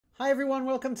Hi everyone,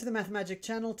 welcome to the Mathemagic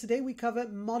channel. Today we cover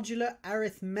modular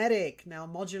arithmetic. Now,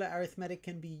 modular arithmetic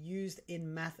can be used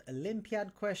in Math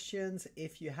Olympiad questions.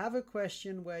 If you have a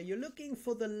question where you're looking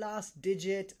for the last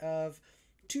digit of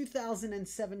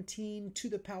 2017 to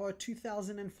the power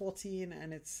 2014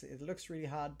 and it looks really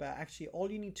hard, but actually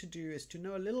all you need to do is to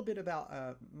know a little bit about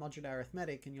modular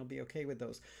arithmetic and you'll be okay with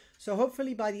those. So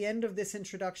hopefully by the end of this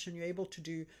introduction you're able to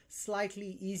do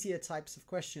slightly easier types of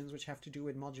questions which have to do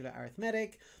with modular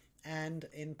arithmetic. And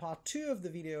in part 2 of the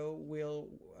video, we'll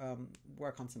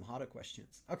work on some harder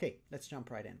questions. Okay, let's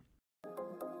jump right in.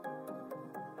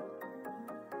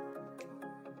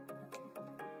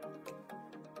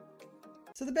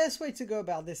 So the best way to go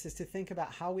about this is to think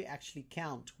about how we actually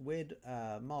count with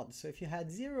mods. So if you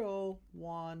had 0,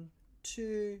 1,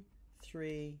 2,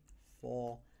 3,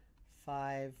 4,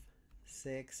 5,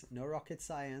 6, no rocket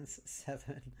science,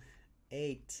 7,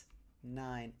 8,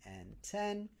 9, and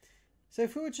 10. So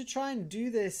if we were to try and do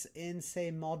this in,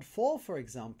 say, mod 4, for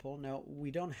example, now we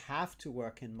don't have to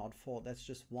work in mod 4. That's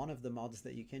just one of the mods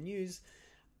that you can use.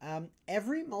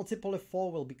 Every multiple of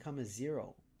 4 will become a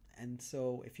 0. And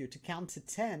so if you're to count to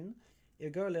 10, it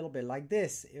would go a little bit like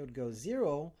this. It would go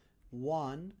 0,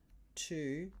 1,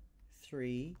 2,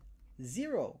 3,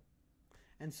 0.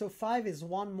 And so 5 is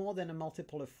 1 more than a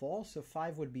multiple of 4. So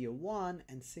 5 would be a 1,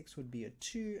 and 6 would be a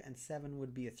 2, and 7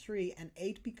 would be a 3, and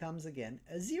 8 becomes again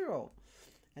a 0.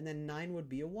 And then 9 would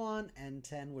be a 1, and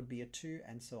 10 would be a 2,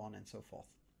 and so on and so forth.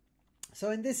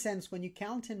 So in this sense, when you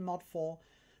count in mod 4,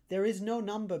 there is no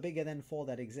number bigger than 4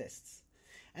 that exists.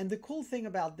 And the cool thing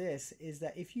about this is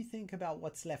that if you think about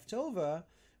what's left over,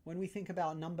 when we think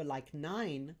about a number like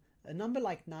 9, a number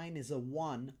like 9 is a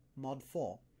 1 mod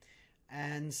 4.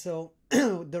 And so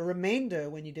the remainder,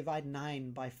 when you divide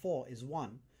 9 by 4, is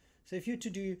 1. So if you were to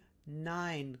do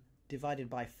 9 divided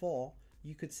by 4,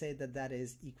 you could say that that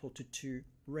is equal to 2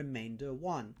 remainder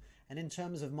 1. And in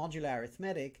terms of modular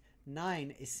arithmetic,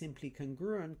 9 is simply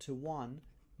congruent to 1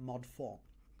 mod 4.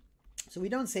 So we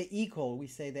don't say equal, we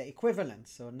say they're equivalent.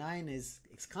 So 9 is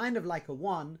kind of like a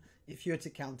 1 if you're to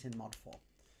count in mod 4.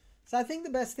 So I think the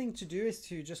best thing to do is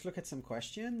to just look at some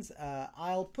questions.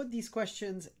 I'll put these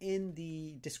questions in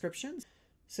the description.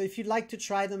 So if you'd like to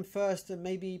try them first,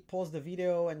 maybe pause the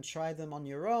video and try them on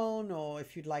your own, or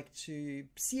if you'd like to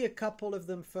see a couple of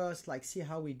them first, like see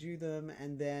how we do them,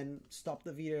 and then stop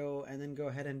the video and then go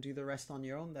ahead and do the rest on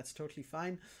your own, that's totally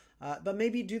fine. But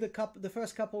maybe do the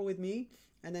first couple with me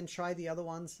and then try the other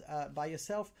ones by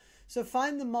yourself. So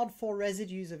find the mod 4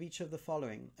 residues of each of the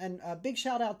following. And a big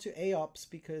shout out to AOPS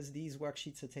because these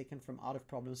worksheets are taken from Art of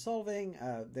Problem Solving.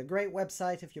 They're a great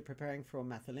website if you're preparing for a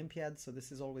Math Olympiad, so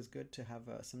this is always good to have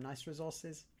some nice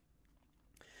resources.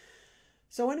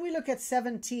 So when we look at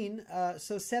 17,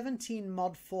 so 17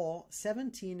 mod 4,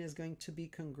 17 is going to be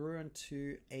congruent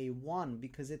to a 1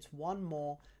 because it's 1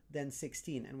 more than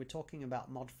 16, and we're talking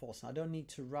about mod 4. So I don't need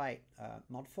to write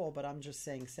mod 4, but I'm just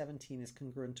saying 17 is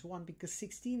congruent to 1 because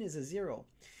 16 is a 0.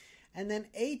 And then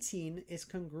 18 is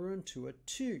congruent to a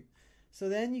 2. So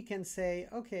then you can say,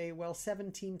 okay, well,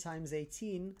 17 times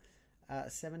 18,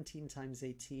 17 times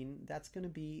 18, that's going to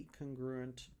be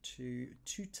congruent to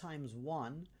 2 times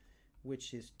 1,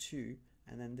 which is 2,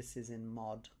 and then this is in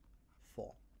mod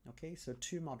 4. Okay, so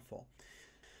 2 mod 4.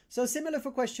 So similar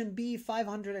for question B,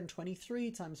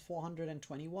 523 times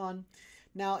 421.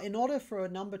 Now, in order for a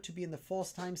number to be in the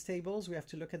fourths times tables, we have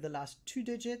to look at the last 2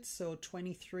 digits, so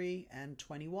 23 and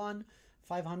 21.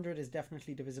 500 is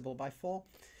definitely divisible by 4.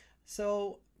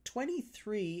 So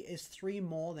 23 is 3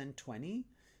 more than 20.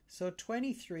 So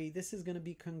 23, this is going to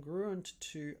be congruent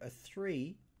to a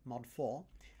 3 mod 4.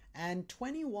 And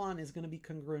 21 is going to be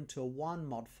congruent to a 1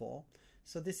 mod 4.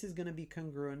 So this is going to be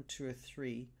congruent to a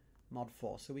 3 mod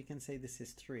 4. So we can say this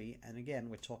is 3, and again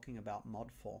we're talking about mod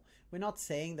 4. We're not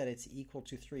saying that it's equal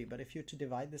to 3, but if you're to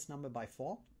divide this number by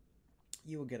 4,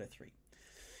 you will get a 3.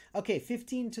 Okay,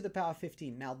 15 to the power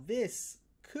 15. Now this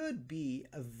could be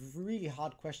a really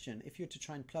hard question. If you're to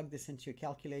try and plug this into your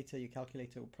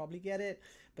calculator will probably get it,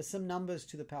 but some numbers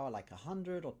to the power like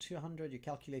 100 or 200, your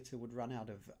calculator would run out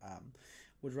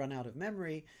of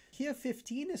memory. Here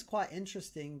 15 is quite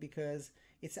interesting because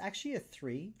it's actually a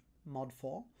 3 mod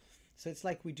 4. So it's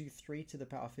like we do 3 to the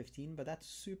power 15, but that's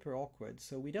super awkward.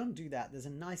 So we don't do that. There's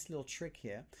a nice little trick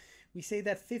here. We say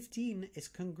that 15 is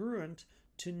congruent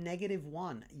to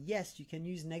 -1. Yes, you can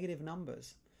use negative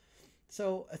numbers.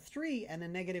 So a 3 and a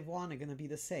 -1 are going to be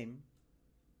the same.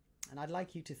 And I'd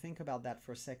like you to think about that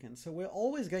for a second. So we're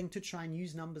always going to try and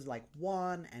use numbers like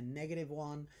 1 and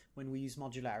 -1 when we use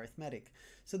modular arithmetic.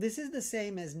 So this is the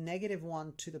same as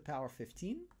 -1 to the power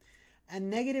 15. And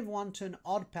 -1 to an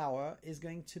odd power is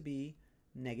going to be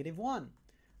 -1.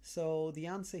 So the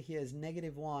answer here is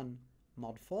 -1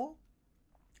 mod 4.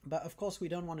 But of course we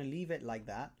don't want to leave it like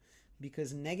that,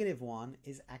 because -1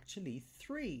 is actually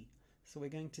 3. So we're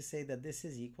going to say that this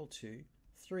is equal to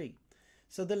 3.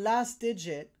 So the last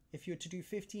digit, if you were to do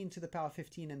 15 to the power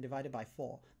 15 and divide it by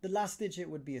 4, the last digit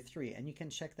would be a 3, and you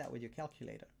can check that with your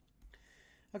calculator.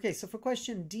 Okay, so for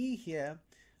question D here,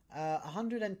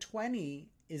 120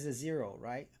 is a 0,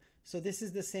 right? So this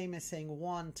is the same as saying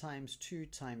 1 times 2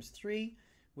 times 3,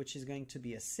 which is going to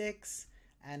be a 6.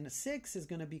 And 6 is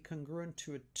going to be congruent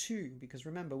to a 2, because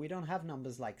remember, we don't have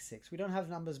numbers like 6. We don't have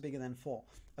numbers bigger than 4.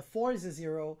 A 4 is a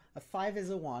 0, a 5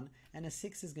 is a 1, and a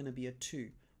 6 is going to be a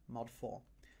 2 mod 4.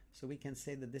 So we can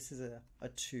say that this is a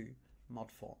 2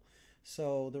 mod 4.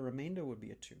 So the remainder would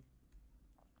be a 2.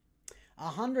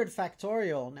 100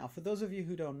 factorial. Now, for those of you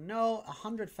who don't know,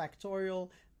 100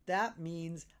 factorial, that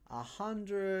means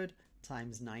 100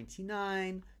 times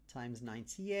 99 times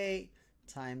 98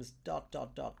 times ...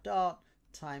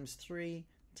 times 3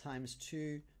 times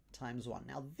 2 times 1.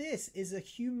 Now this is a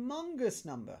humongous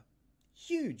number.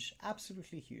 Huge,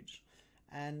 absolutely huge.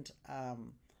 And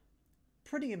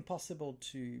pretty impossible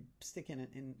to stick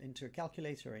into a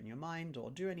calculator in your mind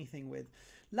or do anything with.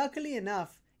 Luckily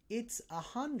enough, it's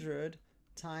 100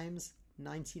 times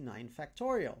 99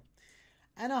 factorial.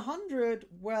 And 100,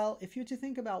 well, if you're to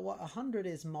think about what 100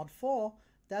 is mod 4,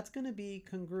 that's going to be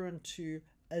congruent to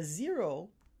a 0,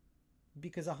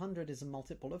 because 100 is a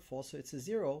multiple of 4, so it's a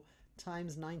 0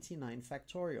 times 99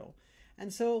 factorial.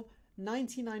 And so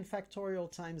 99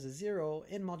 factorial times a 0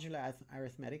 in modular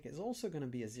arithmetic is also going to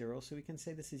be a 0, so we can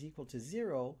say this is equal to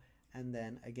 0 and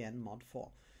then again mod 4.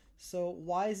 So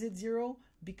why is it 0?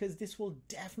 Because this will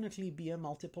definitely be a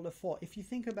multiple of 4. If you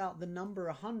think about the number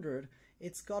 100,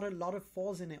 it's got a lot of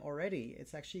 4s in it already.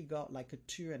 It's actually got like a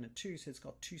 2 and a 2, so it's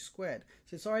got 2 squared.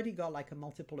 So it's already got like a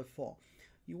multiple of 4.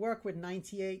 You work with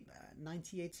 98,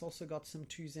 98's also got some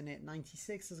 2's in it,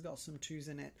 96 has got some 2's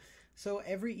in it. So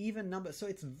every even number, so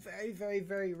it's very, very,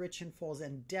 very rich in 4's,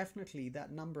 and definitely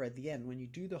that number at the end, when you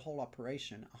do the whole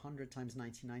operation, 100 times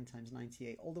 99 times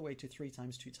 98, all the way to 3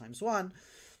 times 2 times 1,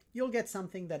 you'll get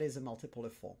something that is a multiple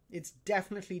of 4. It's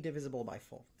definitely divisible by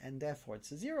 4, and therefore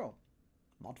it's a 0,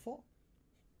 mod 4.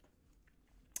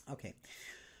 Okay.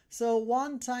 So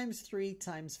 1 times 3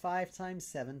 times 5 times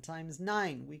 7 times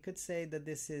 9. We could say that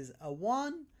this is a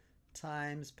 1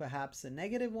 times perhaps a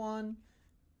 -1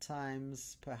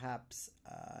 times perhaps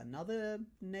another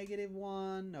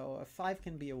 -1. No, a 5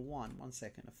 can be a 1. 1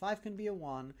 second. A 5 can be a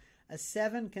 1. A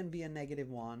 7 can be a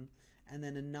 -1. And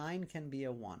then a 9 can be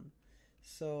a 1.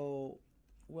 So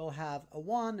we'll have a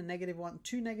 1, a -1.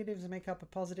 2 negatives make up a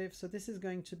positive. So this is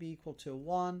going to be equal to a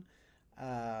 1.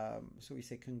 So we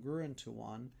say congruent to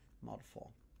 1. Mod 4.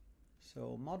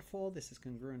 So mod 4, this is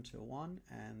congruent to 1,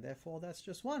 and therefore that's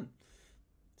just 1.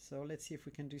 So let's see if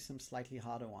we can do some slightly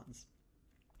harder ones.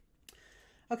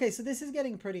 Okay, so this is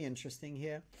getting pretty interesting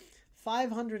here.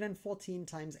 514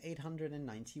 times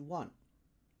 891.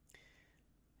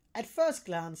 At first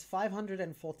glance,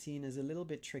 514 is a little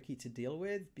bit tricky to deal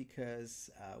with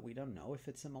because we don't know if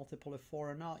it's a multiple of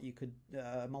 4 or not. You could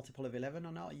multiple of 11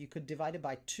 or not. You could divide it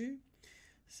by 2.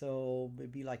 So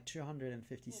it'd be like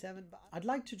 257. But I'd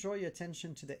like to draw your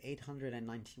attention to the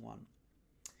 891.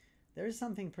 There is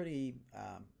something pretty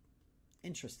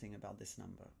interesting about this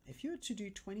number. If you were to do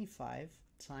 25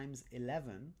 times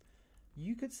 11,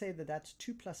 you could say that that's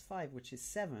 2 plus 5, which is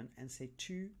 7, and say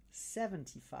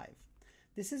 275.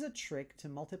 This is a trick to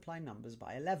multiply numbers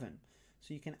by 11.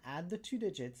 So you can add the 2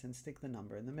 digits and stick the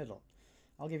number in the middle.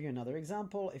 I'll give you another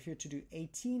example. If you're to do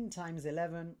 18 times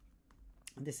 11,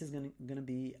 this is going to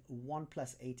be 1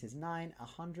 plus 8 is 9,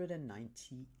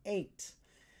 198.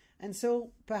 And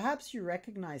so perhaps you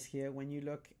recognize here when you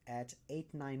look at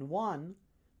 891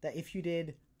 that if you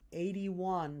did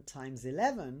 81 times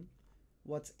 11,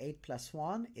 what's 8 plus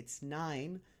 1? It's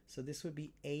 9. So this would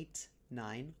be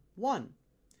 891.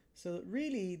 So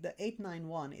really the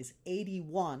 891 is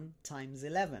 81 times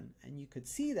 11. And you could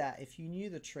see that if you knew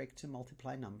the trick to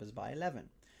multiply numbers by 11.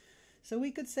 So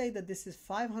we could say that this is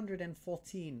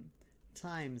 514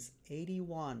 times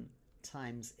 81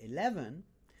 times 11.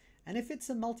 And if it's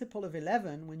a multiple of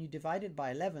 11, when you divide it by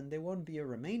 11, there won't be a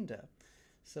remainder.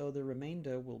 So the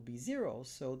remainder will be 0.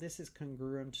 So this is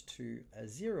congruent to a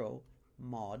 0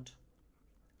 mod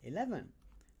 11.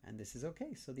 And this is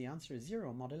okay. So the answer is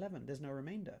 0 mod 11. There's no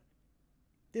remainder.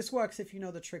 This works if you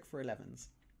know the trick for 11s.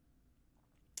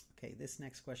 Okay, this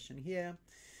next question here.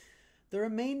 The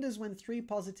remainders when 3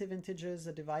 positive integers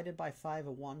are divided by 5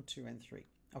 are 1, 2, and 3.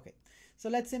 Okay, so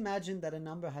let's imagine that a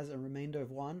number has a remainder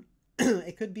of 1.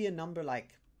 It could be a number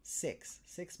like 6.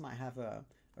 6 might have a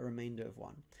remainder of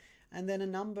 1. And then a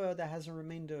number that has a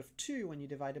remainder of 2 when you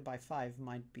divide it by 5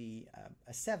 might be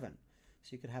a 7. So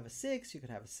you could have a 6, you could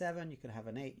have a 7, you could have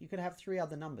an 8, you could have 3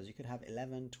 other numbers. You could have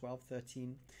 11, 12,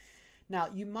 13. Now,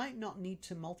 you might not need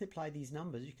to multiply these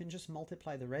numbers. You can just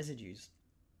multiply the residues.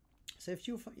 So if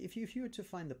you were to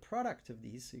find the product of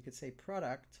these, so you could say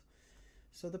product.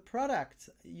 So the product,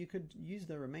 you could use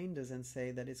the remainders and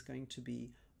say that it's going to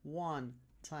be 1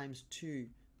 times 2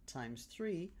 times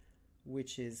 3,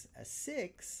 which is a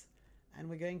 6. And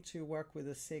we're going to work with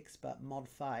a 6 but mod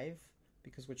 5,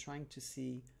 because we're trying to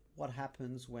see what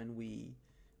happens when we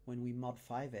mod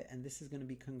 5 it. And this is going to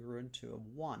be congruent to a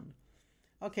 1.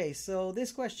 Okay, so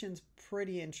this question's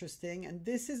pretty interesting, and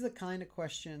this is the kind of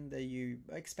question that you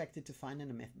expected to find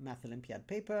in a Math Olympiad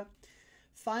paper.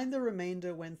 Find the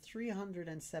remainder when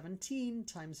 317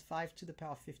 times 5 to the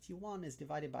power 51 is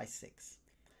divided by 6.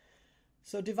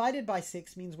 So divided by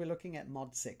 6 means we're looking at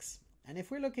mod 6. And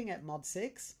if we're looking at mod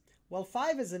 6, well,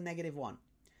 5 is a negative 1.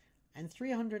 And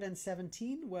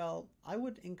 317, well, I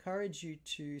would encourage you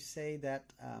to say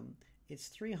that it's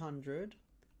 300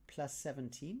 plus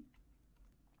 17.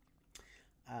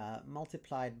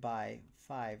 Multiplied by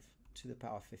 5 to the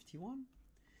power 51.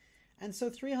 And so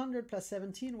 300 plus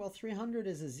 17, well, 300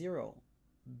 is a 0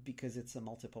 because it's a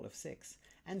multiple of 6.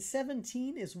 And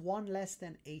 17 is 1 less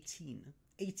than 18.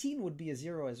 18 would be a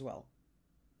 0 as well,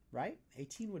 right?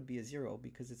 18 would be a 0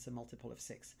 because it's a multiple of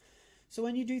 6. So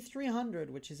when you do 300,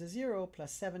 which is a 0,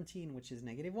 plus 17, which is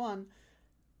negative 1,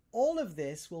 all of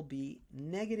this will be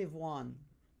negative 1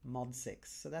 mod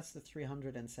 6. So that's the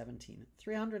 317.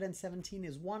 317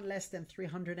 is 1 less than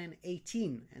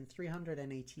 318, and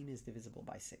 318 is divisible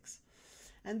by 6.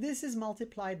 And this is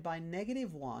multiplied by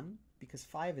negative 1, because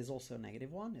 5 is also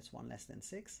negative 1, it's 1 less than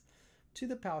 6, to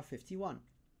the power 51.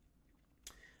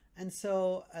 And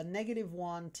so a negative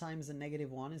 1 times a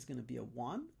negative 1 is going to be a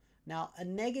 1. Now, a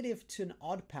negative to an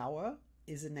odd power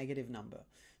is a negative number.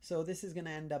 So this is going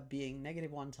to end up being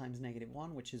negative 1 times negative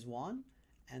 1, which is 1.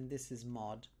 And this is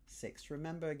mod 6.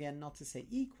 Remember again not to say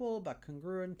equal, but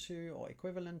congruent to or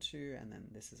equivalent to, and then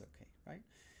this is okay, right?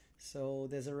 So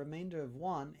there's a remainder of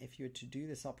 1 if you were to do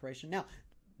this operation. Now,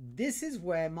 this is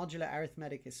where modular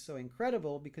arithmetic is so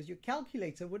incredible, because your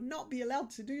calculator would not be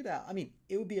allowed to do that. I mean,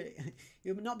 it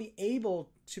would not be able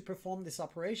to perform this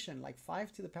operation. Like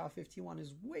 5 to the power 51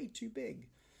 is way too big.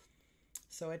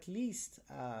 So at least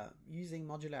using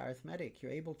modular arithmetic,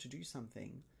 you're able to do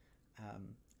something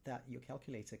that your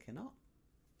calculator cannot.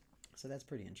 So that's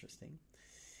pretty interesting.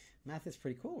 Math is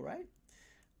pretty cool, right?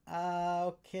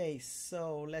 Okay,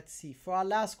 so let's see. For our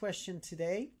last question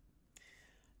today,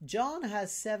 John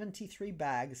has 73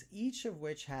 bags, each of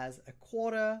which has a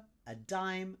quarter, a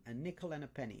dime, a nickel, and a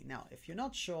penny. Now, if you're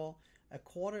not sure, a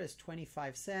quarter is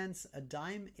 25 cents, a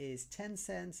dime is 10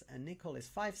 cents, a nickel is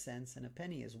 5 cents, and a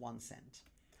penny is 1 cent.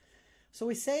 So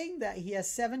we're saying that he has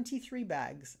 73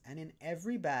 bags, and in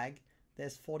every bag,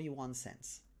 there's 41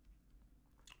 cents.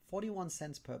 41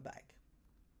 cents per bag.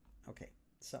 Okay,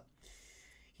 so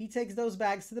he takes those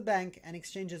bags to the bank and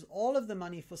exchanges all of the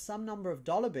money for some number of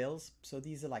dollar bills, so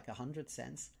these are like 100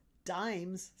 cents,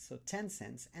 dimes, so 10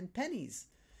 cents, and pennies.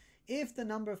 If the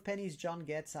number of pennies John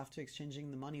gets after exchanging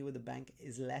the money with the bank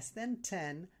is less than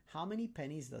 10, how many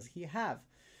pennies does he have?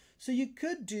 So you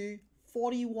could do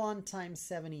 41 times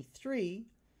 73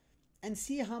 and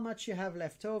see how much you have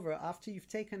left over after you've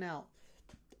taken out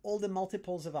all the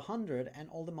multiples of 100 and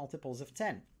all the multiples of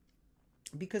 10.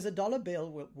 Because a dollar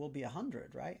bill will be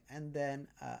 100, right? And then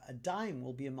a dime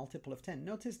will be a multiple of 10.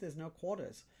 Notice there's no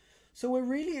quarters. So we're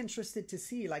really interested to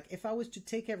see, like, if I was to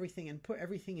take everything and put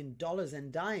everything in dollars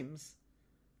and dimes,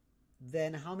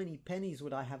 then how many pennies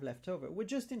would I have left over? We're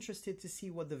just interested to see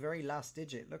what the very last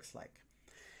digit looks like.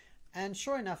 And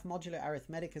sure enough, modular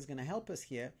arithmetic is going to help us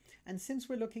here. And since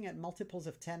we're looking at multiples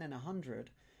of 10 and 100,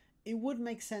 it would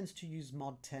make sense to use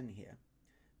mod 10 here.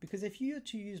 Because if you were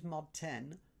to use mod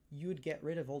 10, you would get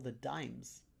rid of all the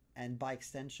dimes and by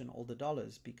extension all the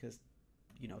dollars, because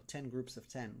 10 groups of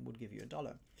 10 would give you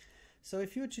 $1. So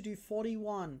if you were to do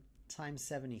 41 times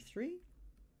 73,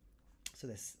 so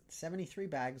there's 73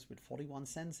 bags with 41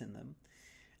 cents in them,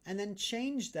 and then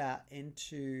change that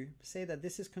into, say that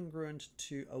this is congruent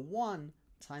to a 1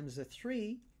 times a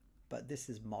 3, but this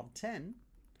is mod 10,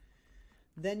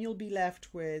 then you'll be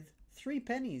left with 3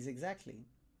 pennies exactly.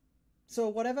 So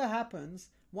whatever happens,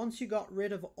 once you got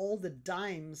rid of all the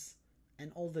dimes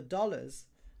and all the dollars,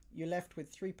 you're left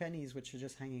with 3 pennies which are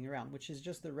just hanging around, which is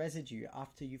just the residue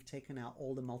after you've taken out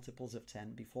all the multiples of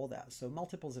 10 before that. So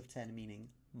multiples of 10 meaning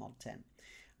mod 10.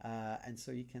 And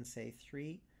so you can say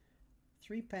 3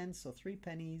 pence or 3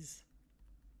 pennies.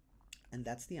 And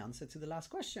that's the answer to the last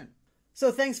question.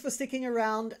 So thanks for sticking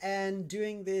around and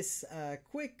doing this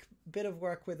quick bit of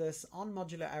work with us on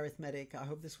modular arithmetic. I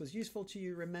hope this was useful to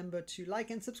you. Remember to like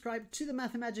and subscribe to the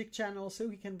Mathemagic channel so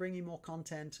we can bring you more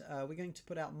content. We're going to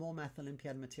put out more Math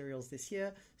Olympiad materials this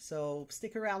year, so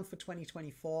stick around for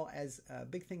 2024 as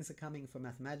big things are coming for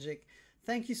Mathemagic.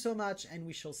 Thank you so much, and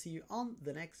we shall see you on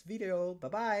the next video.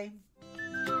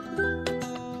 Bye-bye.